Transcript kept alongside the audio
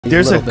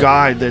There's a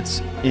guy that's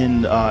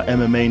in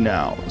MMA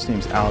now. His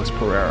name's Alex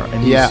Periera,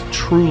 and he's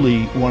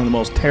truly one of the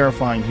most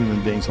terrifying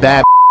human beings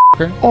alive.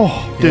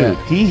 Oh, dude,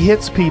 he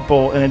hits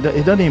people, and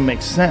it doesn't even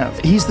make sense.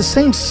 He's the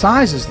same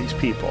size as these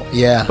people.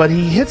 Yeah. But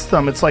he hits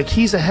them. It's like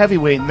he's a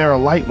heavyweight and they're a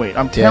lightweight.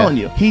 I'm telling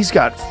you, he's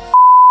got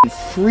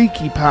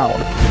freaky power.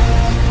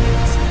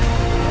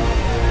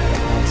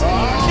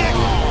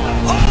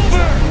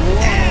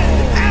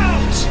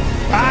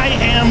 I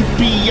am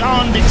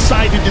beyond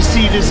excited to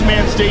see this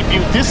man's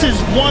debut. This is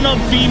one of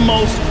the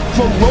most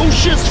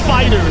ferocious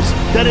fighters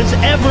that has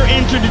ever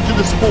entered into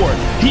the sport.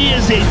 He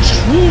is a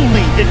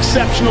truly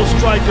exceptional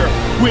striker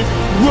with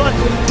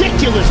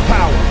ridiculous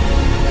power.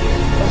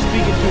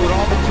 Speaking to it,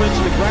 all the clinch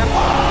to the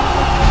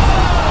ground.